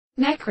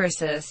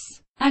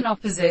Necrosis, an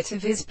opposite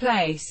of his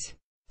place.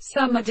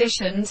 Some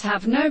additions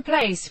have no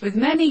place with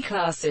many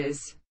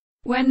classes.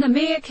 When the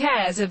mere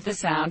cares of the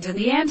sound and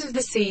the end of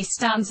the sea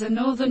stands a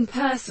northern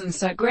person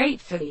so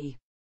gratefully.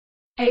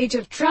 Age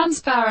of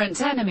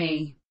transparent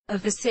enemy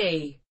of the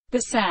sea.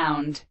 The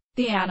sound,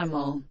 the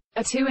animal,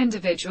 are two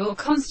individual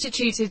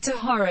constituted to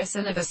Horus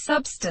and of a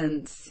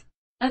substance,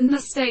 and the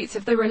states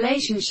of the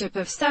relationship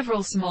of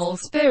several small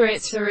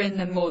spirits are in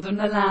them more than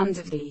the land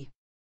of the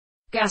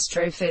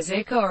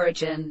gastrophysic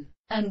origin,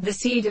 and the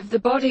seed of the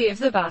body of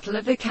the battle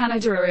of the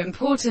Canada are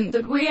important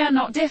that we are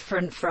not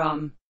different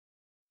from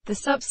the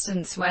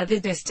substance where the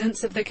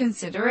distance of the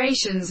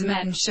considerations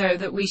men show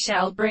that we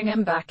shall bring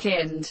them back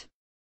in.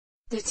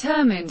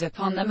 Determined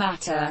upon the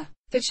matter,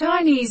 the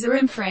Chinese are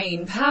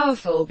infrain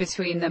powerful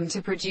between them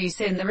to produce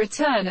in the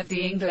return of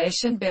the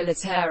English and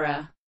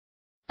bilitera.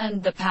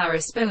 And the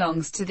Paris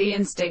belongs to the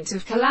instinct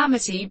of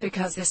calamity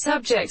because the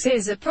subject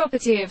is a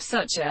property of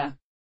such a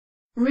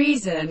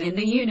reason in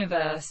the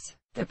universe.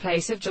 The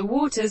place of the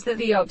waters that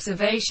the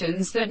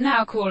observations that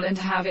now call and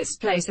have its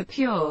place are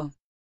pure,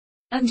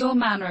 and all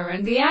manner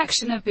and the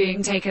action of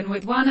being taken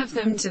with one of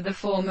them to the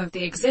form of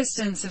the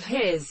existence of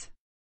his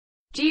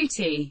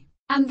duty.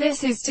 And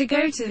this is to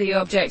go to the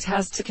object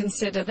has to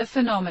consider the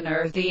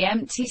phenomena of the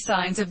empty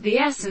signs of the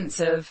essence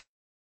of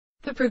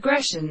the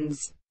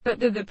progressions,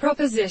 but the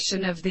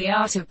proposition of the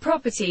art of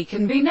property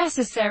can be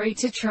necessary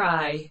to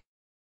try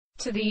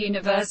to the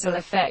universal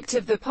effect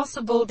of the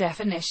possible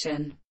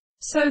definition,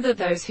 so that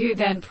those who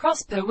then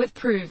prosper with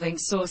proving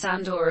source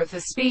and or of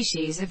the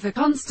species of the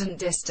constant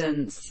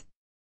distance,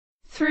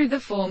 through the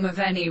form of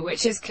any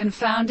which is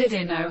confounded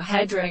in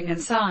o-hedring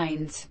and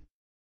signs.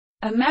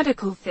 A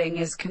medical thing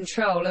is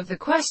control of the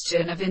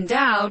question of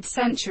endowed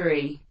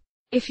century.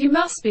 If you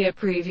must be a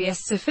previous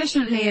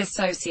sufficiently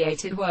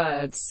associated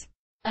words,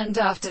 and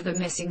after the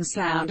missing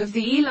sound of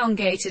the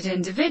elongated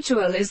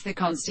individual is the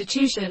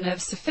constitution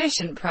of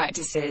sufficient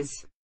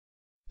practices.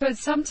 But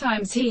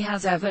sometimes he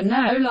has ever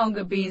no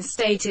longer been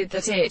stated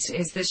that it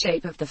is the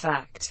shape of the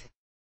fact.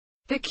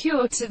 The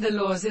cure to the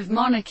laws of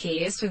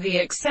monarchy is for the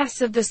excess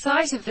of the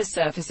sight of the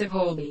surface of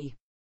all the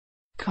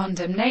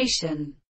condemnation.